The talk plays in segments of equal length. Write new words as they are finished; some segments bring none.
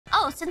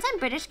Oh, since I'm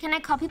British, can I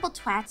call people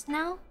twats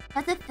now?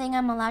 That's a thing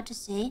I'm allowed to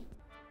say.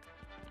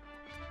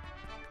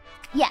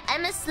 Yeah,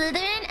 I'm a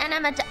Slytherin and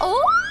I'm a...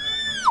 Oh!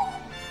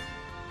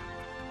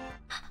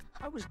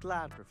 I was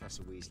glad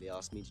Professor Weasley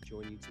asked me to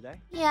join you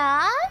today.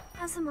 Yeah?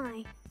 As am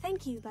I.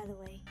 Thank you, by the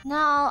way.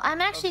 No, I'm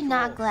actually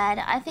not glad.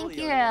 I think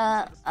you're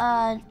I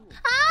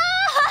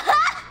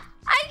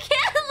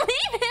can't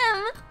leave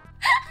him!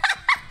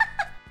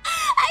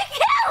 I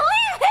can't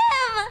leave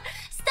him!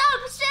 Stop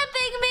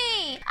shipping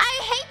me! I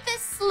hate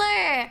this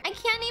slur. I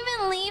can't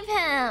even leave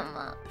him.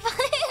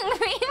 Fucking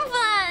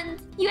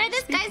refund. You are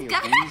this guy's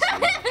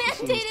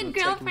mandated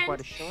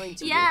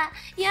girlfriend. Yeah,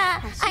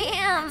 I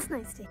am.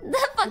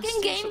 The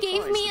fucking game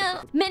gave me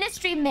a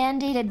ministry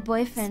mandated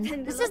boyfriend.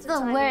 This is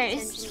the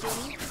worst.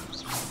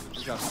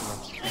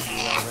 Just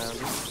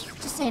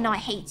so you know, I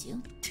hate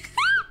you.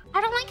 I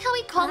don't like how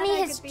he called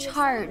me his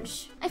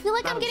charge. I feel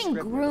like I'm getting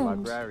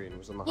groomed.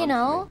 You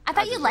know? I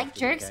thought you liked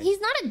jerks. He's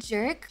not a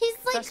jerk. He's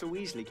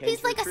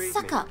like a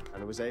suck-up.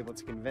 And was able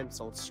to convince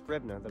old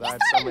Scribner that He's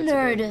not a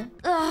nerd.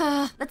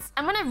 Ugh.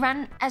 I'm gonna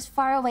run as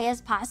far away as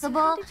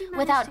possible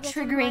without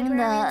triggering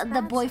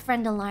the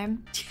boyfriend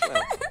alarm.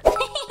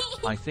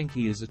 I think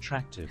he is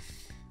attractive.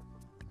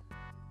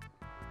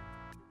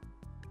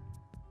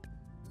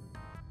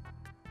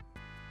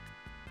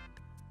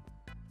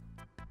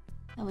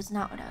 That was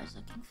not what I was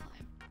looking for.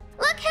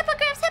 Look,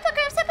 hippogriffs,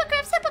 hippogriffs,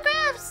 hippogriffs,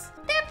 hippogriffs!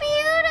 They're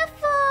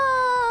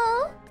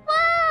beautiful!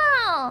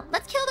 Wow!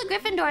 Let's kill the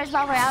Gryffindors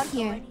while we're out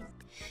here.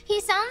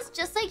 He sounds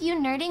just like you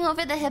nerding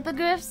over the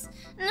hippogriffs.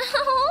 No,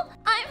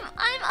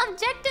 I'm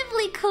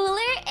objectively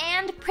cooler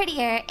and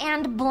prettier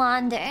and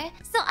blonder.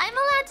 So I'm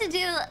allowed to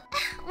do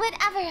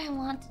whatever I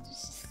want to do.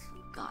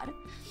 God.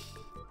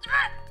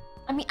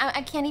 I mean,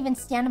 I can't even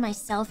stand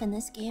myself in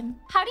this game.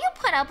 How do you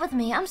put up with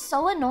me? I'm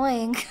so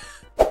annoying.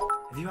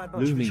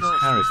 Lumi's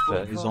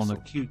character is on a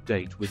cute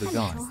date with a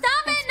guy.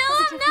 Stop it! No,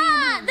 I'm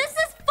not! This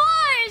is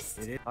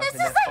forced! This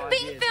is like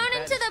being thrown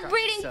into the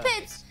breeding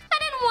pit. I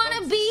didn't want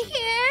to be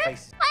here. I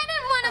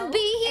didn't want to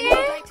be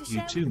here.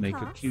 You two make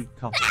a cute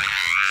couple.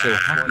 So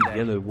happy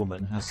yellow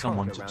woman has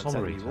someone to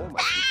tolerate her.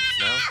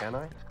 I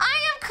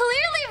am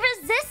clearly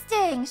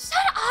resisting.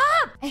 Shut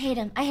up! I hate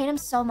him. I hate him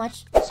so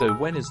much. So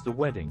when is the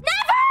wedding?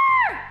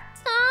 Never!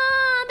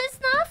 Stop! It's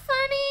not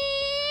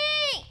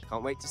funny.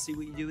 Can't wait to see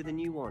what you do with the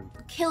new one.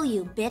 I'll kill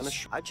you,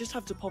 bitch. I just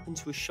have to pop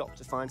into a shop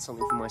to find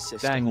something for my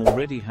sister. Dang,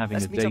 already having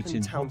a date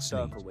in town Hogsmeade.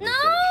 circle. No!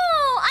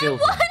 I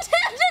want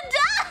him to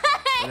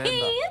die!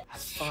 Remember,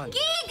 have fun.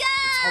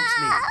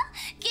 Giga!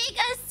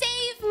 Giga,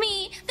 save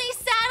me! They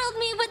saddled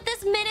me with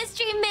this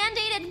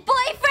ministry-mandated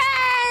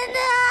boyfriend!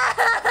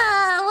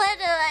 What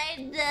do I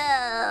do?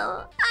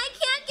 I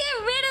can't get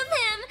rid of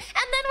him!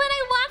 And then when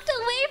I walked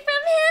away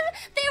from him,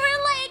 they were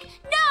like,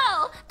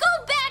 no! Go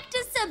back to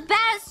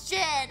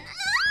Sebastian!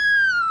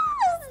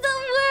 It's the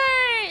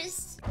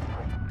worst!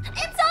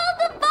 It's all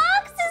the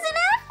boxes and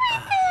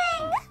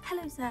everything!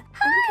 Hello, sir.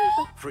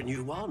 Hi! For a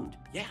new wand,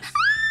 yes.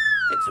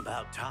 It's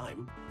about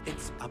time.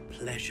 It's a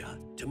pleasure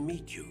to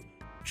meet you,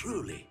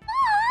 truly.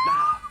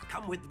 Now,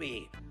 come with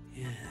me.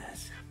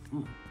 Yes.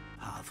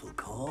 Powerful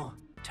core,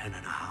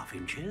 10.5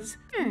 inches.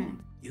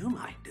 You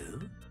might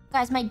do.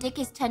 Guys, my dick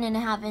is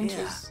 10.5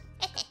 inches.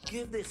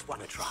 Give this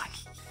one a try.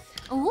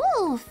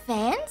 Ooh,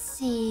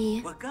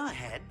 fancy. Well, go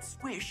ahead,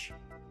 swish.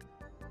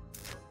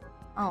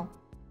 Oh.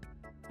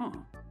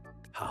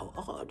 How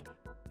odd.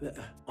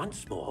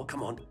 Once more,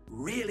 come on,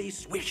 really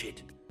swish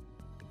it.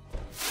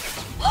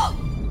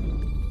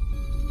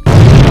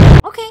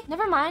 Okay,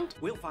 never mind.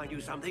 We'll find you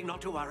something,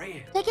 not to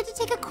worry. Do I get to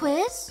take a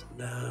quiz?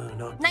 No,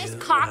 not Nice you.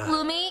 cock,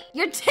 Lumi.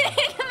 You're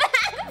taking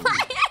that by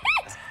it.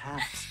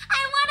 Perhaps.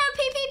 I want a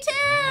PP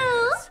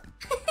too.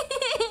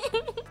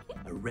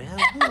 A rare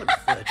wood,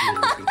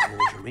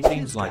 13.75 inches.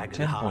 Seems like dragged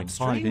in hard 10.5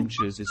 string.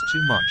 inches is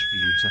too much for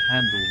you to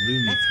handle,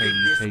 Lumi Let's give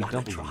this one a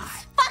KEKW. try.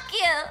 Fuck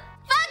you.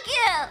 Fuck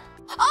you.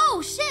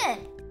 Oh, shit.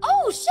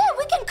 Oh, shit.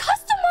 We can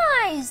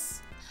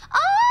customize.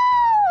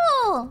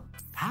 Oh.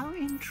 How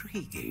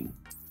intriguing.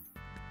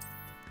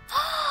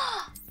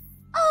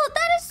 Oh,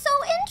 that is so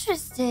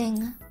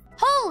interesting.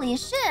 Holy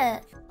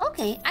shit.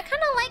 Okay, I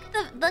kind of like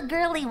the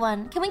girly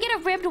one. Can we get a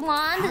ribbed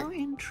wand? How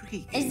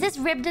intriguing. Is this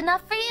ribbed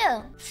enough for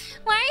you?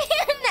 Why are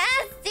you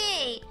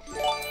nasty?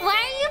 Why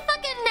are you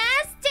fucking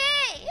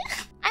nasty?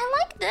 I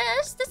like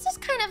this. This is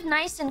kind of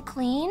nice and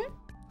clean.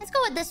 Let's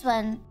go with this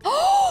one.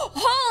 Oh,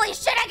 holy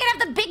shit, I can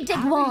have the big dick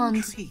How wand.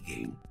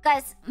 intriguing.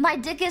 Guys, my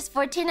dick is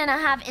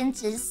 14.5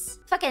 inches.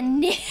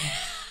 Fucking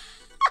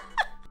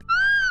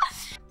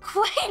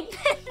quite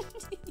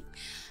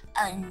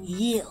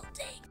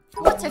unyielding.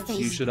 What's her face?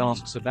 You should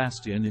ask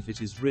Sebastian if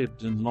it is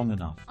ribbed and long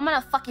enough. I'm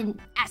gonna fucking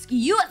ask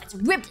you if it's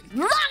ribbed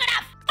long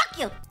enough. Fuck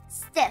you.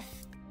 Stiff,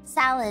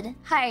 salad,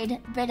 hard,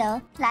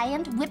 brittle,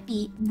 pliant,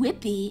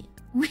 whippy.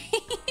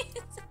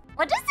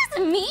 What does this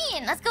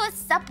mean? Let's go with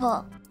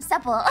supple.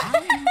 Supple. How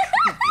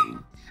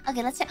intriguing.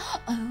 Okay, let's say.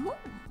 Oh,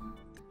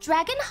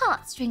 Dragon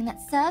heartstring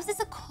that serves as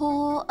a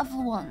core of a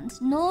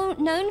wand,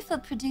 known for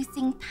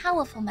producing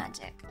powerful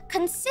magic.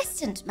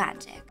 Consistent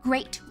magic.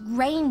 Great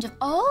range of...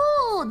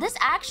 Oh, this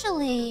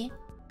actually...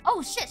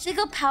 Oh shit, should we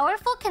go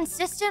powerful,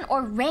 consistent,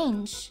 or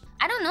range?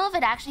 I don't know if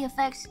it actually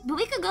affects, but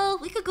we could go.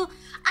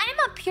 I'm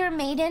a pure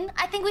maiden.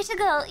 I think we should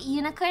go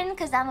unicorn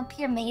because I'm a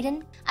pure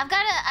maiden. I've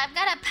got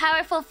a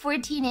powerful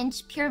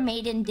 14-inch pure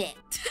maiden dick.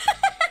 Shut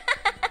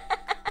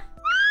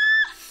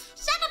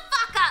the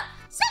fuck up!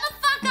 Shut the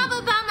fuck up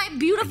about my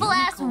beautiful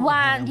ass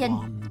wand,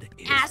 you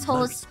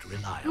assholes.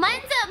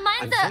 Mine's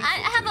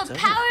I have a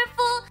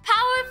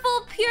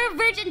powerful pure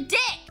virgin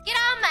dick. Get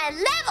on my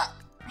level.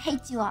 I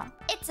hate you all.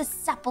 It's a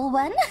supple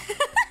one.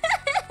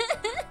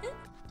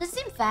 Does it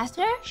seem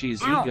faster? She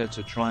is eager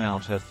to try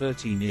out her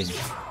 13-inch,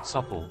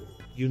 supple,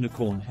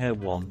 unicorn hair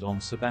wand on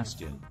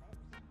Sebastian.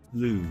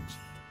 Lewd.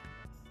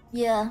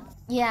 Yeah,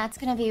 it's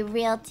gonna be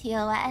real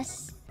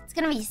TOS. It's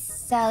gonna be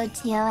so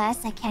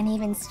TOS, I can't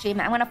even stream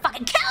it. I'm gonna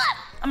fucking kill him!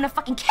 I'm gonna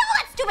fucking kill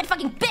that stupid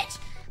fucking bitch!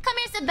 Come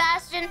here,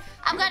 Sebastian.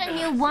 I've got a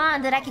new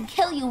wand that I can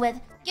kill you with.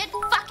 Get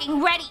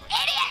fucking ready,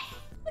 idiot!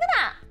 Look at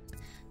that.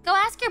 Go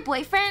ask your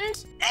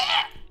boyfriend.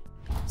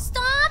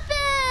 Stop it!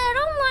 I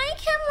don't like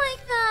him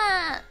like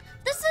that.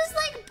 This is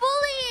like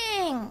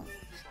bullying.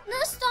 No,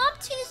 stop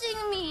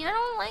teasing me. I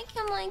don't like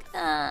him like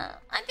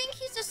that. I think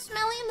he's a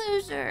smelly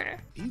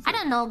loser. I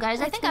don't know, guys.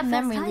 I think I'm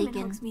memory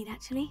leaking.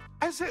 Actually.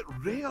 Is it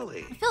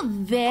really? I feel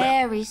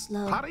very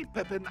slow. Harry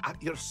Pippin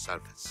at your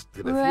service.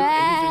 If you're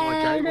anything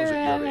like I was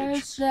at your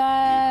age,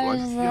 you'd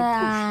like your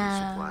potion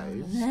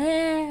supplies.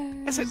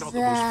 Is it not the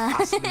most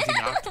fascinating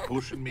art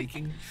potion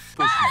making?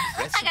 Potion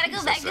recipes I gotta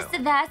go back to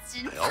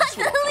Sebastian. I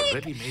also offer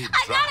ready-made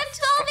I got a drafts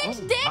 12-inch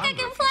dick I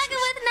can plug it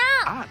with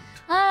now.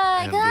 And Oh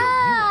my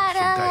god, a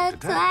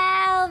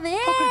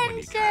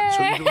 12-inch.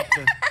 so you don't miss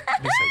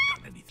out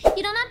on anything.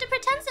 You don't have to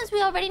pretend since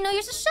we already know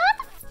you're so shut.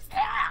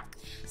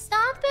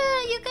 Stop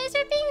it. You guys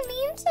are being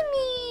mean to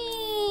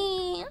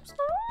me.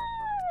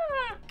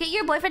 Stop. Get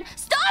your boyfriend.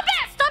 Stop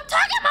it. Stop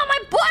talking about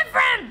my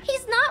boyfriend.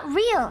 He's not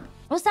real.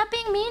 Well, stop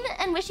being mean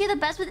and wish you the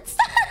best with it.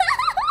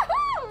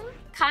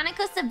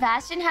 Kaneko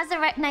Sebastian has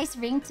a nice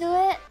ring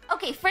to it.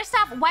 Okay, first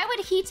off, why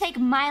would he take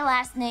my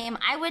last name?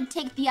 I would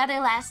take the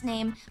other last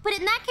name. But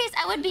in that case,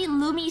 I would be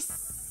Lumi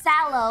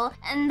Sallow.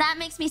 And that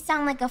makes me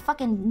sound like a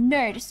fucking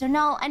nerd. So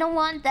no, I don't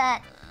want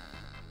that.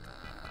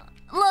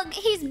 Look,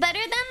 he's better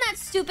than that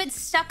stupid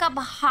stuck-up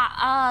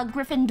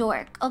Griffin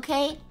dork,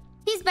 okay?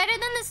 He's better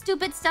than the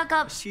stupid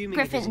stuck-up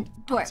Griffin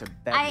dork.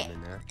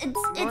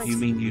 You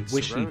mean you'd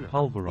wish he'd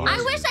pulverize I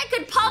wish I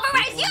could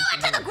pulverize you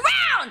into the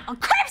ground! I'll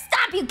curb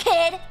stomp you,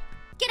 kid!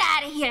 Get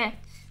out of here!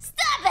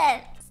 Stop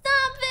it!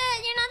 Stop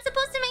it! You're not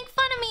supposed to make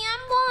fun of me.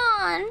 I'm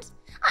blonde.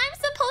 I'm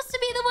supposed to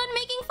be the one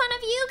making fun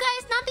of you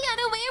guys, not the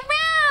other way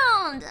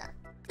around.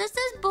 This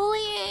is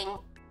bullying.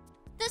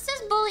 This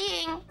is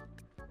bullying.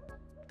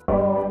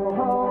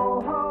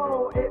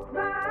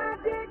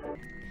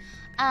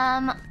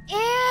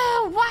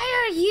 Ew, why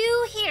are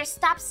you here?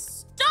 Stop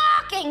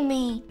stalking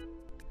me.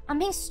 I'm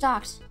being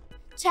stalked.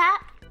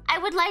 Chat, I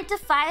would like to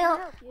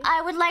file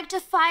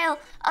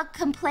a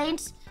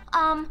complaint.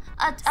 A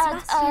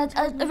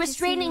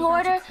restraining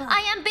order.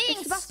 I am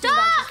being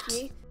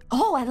stalked!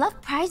 Oh, I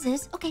love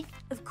prizes. Okay.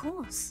 Of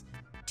course.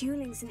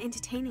 Dueling's an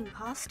entertaining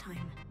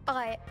pastime.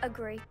 I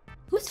agree.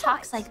 Who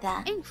talks like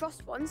that? In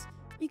crossed ones,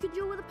 you can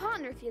duel with a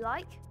partner if you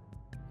like.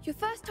 Your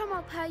first time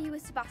I'll pair you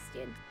with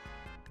Sebastian.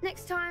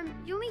 Next time,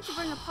 you'll need to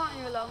bring a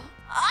partner along.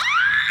 I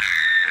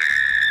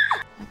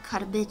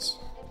caught a bitch.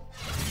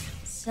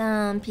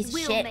 Some piece of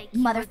shit.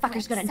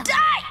 Motherfucker's gonna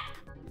die!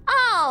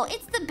 Oh,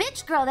 it's the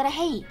bitch girl that I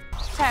hate.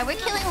 Sorry, we're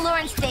killing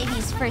Lawrence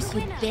Davies first,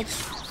 you bitch.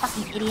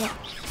 Fucking idiot.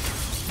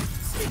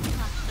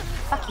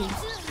 Fuck you.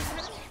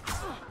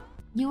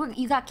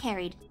 You got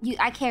carried.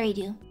 I carried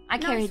you. I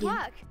carried you.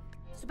 Nice work.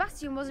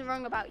 Sebastian wasn't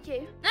wrong about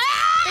you. Ah!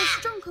 There's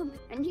strong company,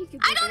 and you could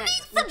be I don't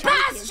need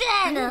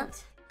Sebastian!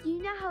 You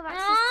now have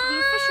access to the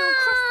official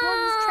Crossed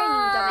Ones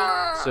training dummy.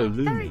 So,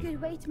 Very Lumi, good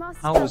way to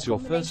master how was your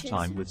first combinations.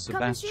 time with Come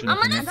Sebastian and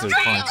I'm gonna Kaneko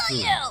strangle 5-2?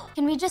 you!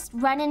 Can we just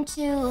run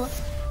into,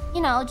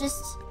 you know,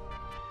 just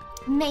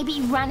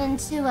maybe run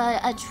into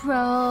a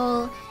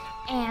troll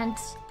and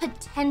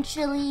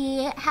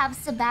potentially have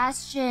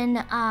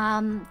Sebastian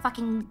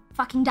fucking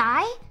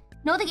die?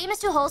 No, the game is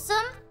too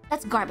wholesome?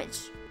 That's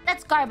garbage.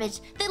 That's garbage.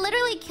 They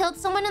literally killed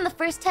someone in the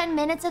first 10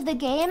 minutes of the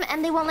game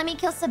and they won't let me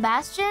kill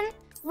Sebastian?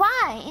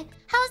 Why?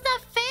 How is that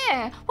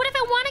fair? What if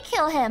I want to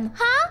kill him,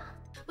 huh?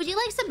 Would you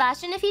like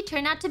Sebastian if he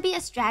turned out to be a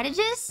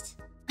strategist?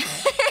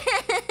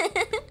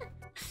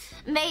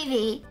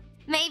 Maybe,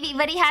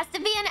 but he has to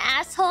be an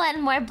asshole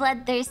and more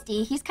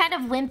bloodthirsty. He's kind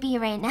of wimpy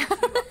right now.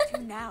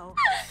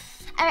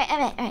 All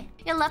right.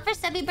 Your love for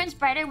Sebi burns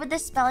brighter with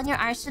this spell in your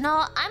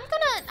arsenal. I'm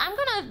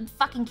gonna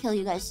fucking kill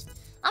you guys.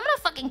 I'm gonna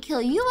fucking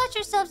kill you. You watch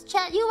yourselves,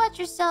 chat. You watch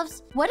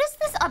yourselves. What is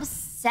this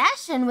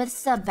obsession with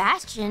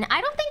Sebastian? I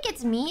don't think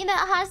it's me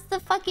that has the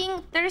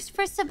fucking thirst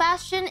for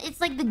Sebastian. It's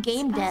like the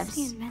game devs.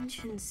 Sebastian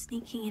mentioned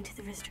sneaking into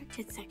the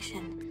restricted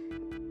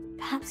section.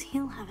 Perhaps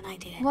he'll have an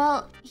idea.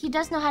 Well, he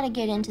does know how to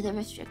get into the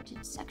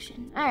restricted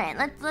section. All right,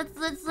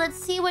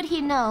 let's see what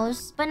he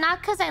knows, but not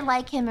because I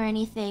like him or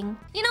anything.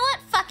 You know what?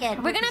 Fuck it.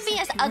 We're gonna be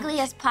as ugly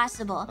as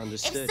possible.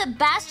 Understood. If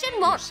Sebastian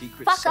won't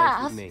fuck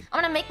off, I'm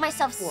gonna make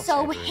myself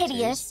so Whatever it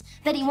hideous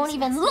that he won't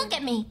even look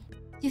at me. Do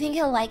you think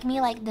he'll like me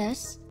like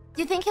this?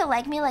 Do you think he'll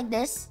like me like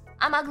this?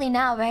 I'm ugly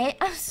now, right?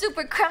 I'm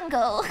super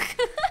crungle.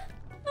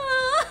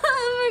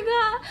 Oh my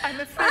god. I'm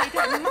afraid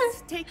I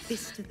must take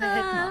this to the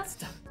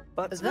headmaster.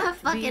 But that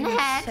fucking being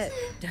hat. said,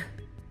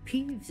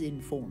 Peeves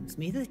informs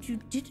me that you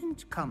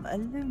didn't come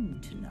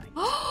alone tonight.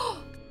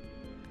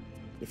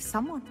 If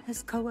someone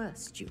has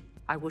coerced you,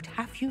 I would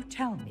have you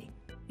tell me.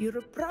 You're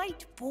a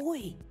bright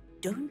boy.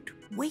 Don't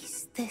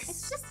waste this.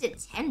 It's just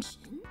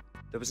attention.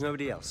 There was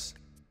nobody else.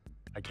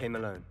 I came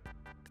alone.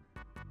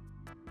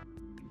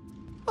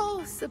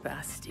 Oh,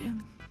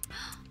 Sebastian.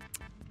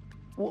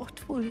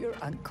 What will your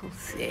uncle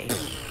say?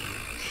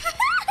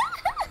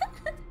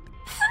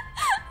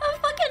 I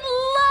fucking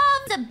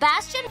love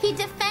Sebastian. He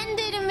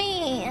defended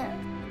me.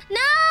 No,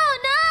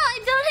 I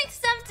don't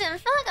accept him. I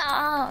feel like,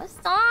 oh,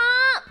 stop.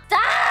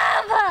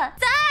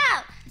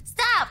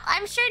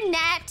 I'm sure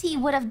Natty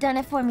would have done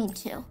it for me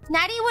too.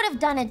 Natty would have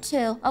done it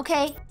too,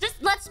 okay?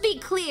 Just let's be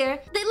clear.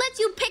 They let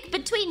you pick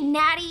between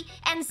Natty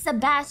and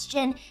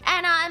Sebastian,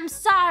 and I'm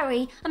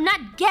sorry, I'm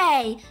not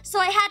gay, so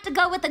I had to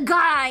go with the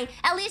guy.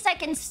 At least I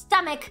can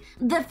stomach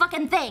the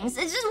fucking things.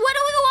 It's just, what do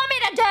you want me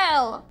to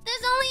do?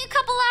 There's only a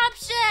couple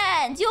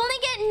options. You only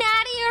get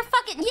Natty or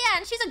fucking, yeah,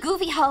 and she's a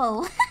goofy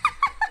hoe.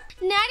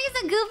 Natty's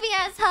a goofy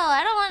ass hoe.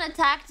 I don't want to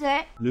talk to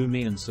her.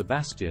 Lumi and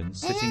Sebastian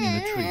sitting in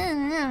a tree.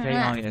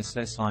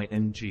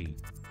 K-I-S-S-I-N-G.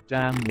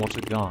 Damn, what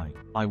a guy.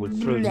 I would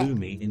throw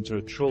Lumi into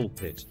a troll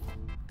pit.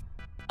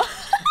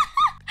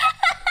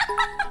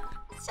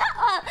 Shut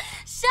up.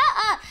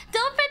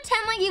 Don't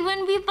pretend like you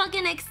wouldn't be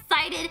fucking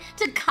excited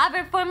to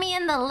cover for me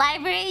in the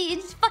library. You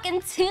just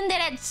fucking tuned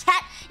in at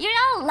chat. You're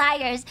all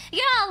liars.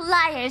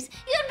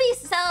 You'd be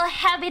so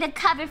happy to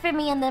cover for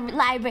me in the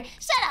library.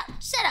 Shut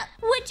up.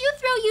 Would you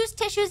throw used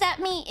tissues at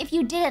me if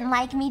you didn't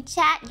like me,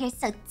 chat? You're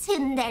so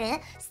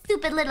tsundere.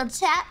 Stupid little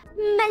chat.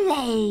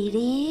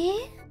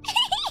 Milady.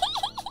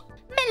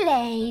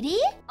 Milady?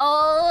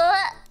 Oh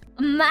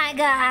my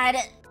god.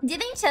 Do you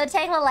think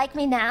Cho-Tang will like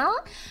me now?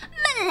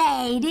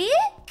 Milady?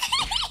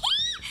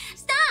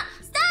 Stop!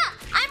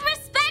 I'm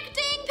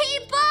respecting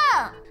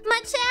people! My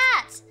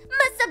chat!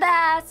 My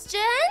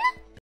Sebastian!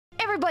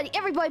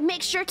 Everybody,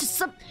 make sure to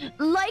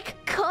like,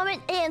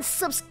 comment, and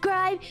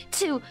subscribe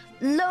to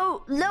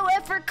Low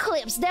Effort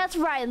Clips. That's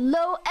right,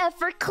 Low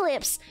Effort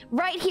Clips,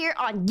 right here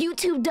on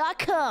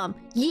YouTube.com.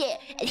 Yeah,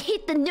 and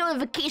hit the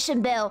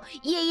notification bell.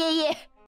 Yeah.